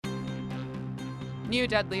New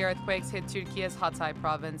deadly earthquakes hit Turkey's Hatay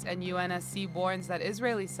province, and UNSC warns that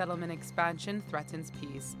Israeli settlement expansion threatens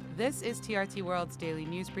peace. This is TRT World's daily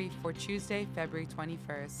news brief for Tuesday, February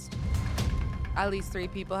 21st. At least 3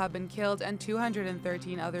 people have been killed and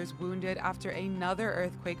 213 others wounded after another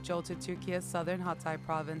earthquake jolted Turkey's southern Hatay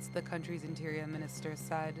province, the country's interior minister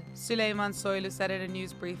said. Süleyman Soylu said in a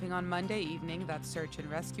news briefing on Monday evening that search and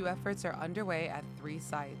rescue efforts are underway at 3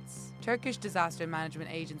 sites. Turkish disaster management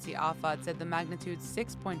agency AFAD said the magnitude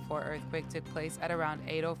 6.4 earthquake took place at around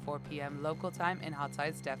 8:04 p.m. local time in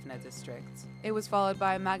Hatay's Defne district. It was followed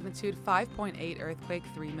by a magnitude 5.8 earthquake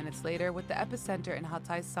 3 minutes later, with the epicenter in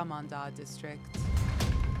Hatay's Samandağ district.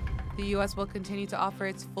 The U.S. will continue to offer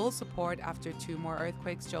its full support after 2 more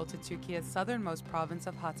earthquakes jolted Turkey's southernmost province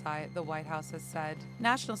of Hatay, the White House has said.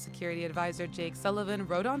 National Security Advisor Jake Sullivan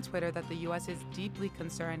wrote on Twitter that the U.S. is deeply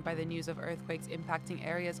concerned by the news of earthquakes impacting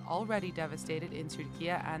areas already devastated in Turkey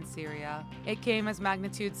and Syria. It came as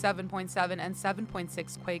magnitude 7.7 and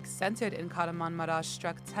 7.6 quakes centered in Kahramanmaraş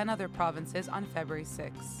struck 10 other provinces on February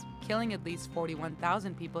 6, killing at least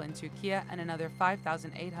 41,000 people in Turkey and another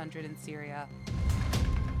 5,800 in Syria.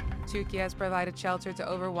 Turkey has provided shelter to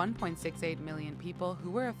over 1.68 million people who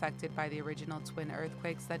were affected by the original twin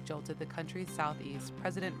earthquakes that jolted the country's southeast,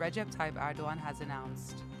 President Recep Tayyip Erdogan has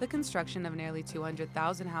announced. The construction of nearly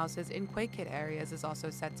 200,000 houses in quake-hit areas is also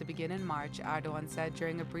set to begin in March, Erdogan said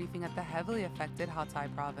during a briefing at the heavily affected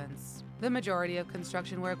Hatay province. The majority of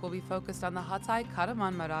construction work will be focused on the Hatay,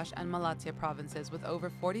 Kahramanmaraş, and Malatya provinces, with over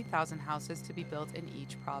 40,000 houses to be built in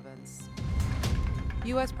each province.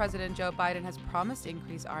 U.S. President Joe Biden has promised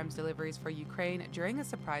increased arms deliveries for Ukraine during a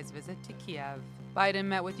surprise visit to Kiev. Biden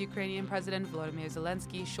met with Ukrainian President Volodymyr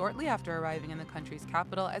Zelensky shortly after arriving in the country's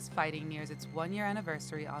capital as fighting nears its 1-year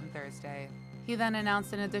anniversary on Thursday. He then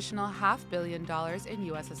announced an additional $500 million in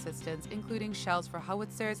U.S. assistance, including shells for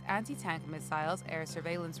howitzers, anti-tank missiles, air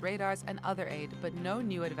surveillance radars, and other aid, but no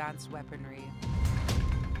new advanced weaponry.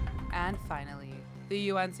 And finally,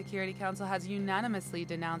 the UN Security Council has unanimously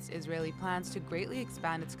denounced Israeli plans to greatly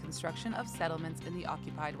expand its construction of settlements in the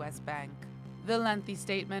occupied West Bank. The lengthy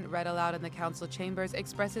statement, read aloud in the Council chambers,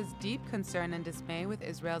 expresses deep concern and dismay with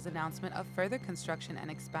Israel's announcement of further construction and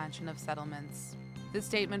expansion of settlements. The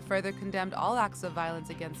statement further condemned all acts of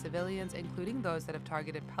violence against civilians, including those that have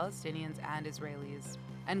targeted Palestinians and Israelis,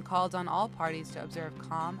 and called on all parties to observe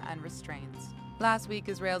calm and restraint. Last week,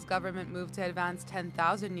 Israel's government moved to advance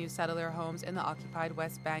 10,000 new settler homes in the occupied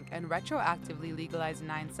West Bank and retroactively legalized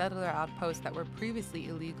 9 settler outposts that were previously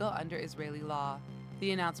illegal under Israeli law.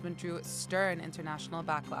 The announcement drew stern international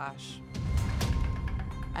backlash.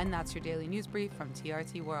 And that's your daily news brief from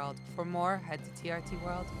TRT World. For more, head to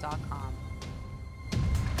trtworld.com.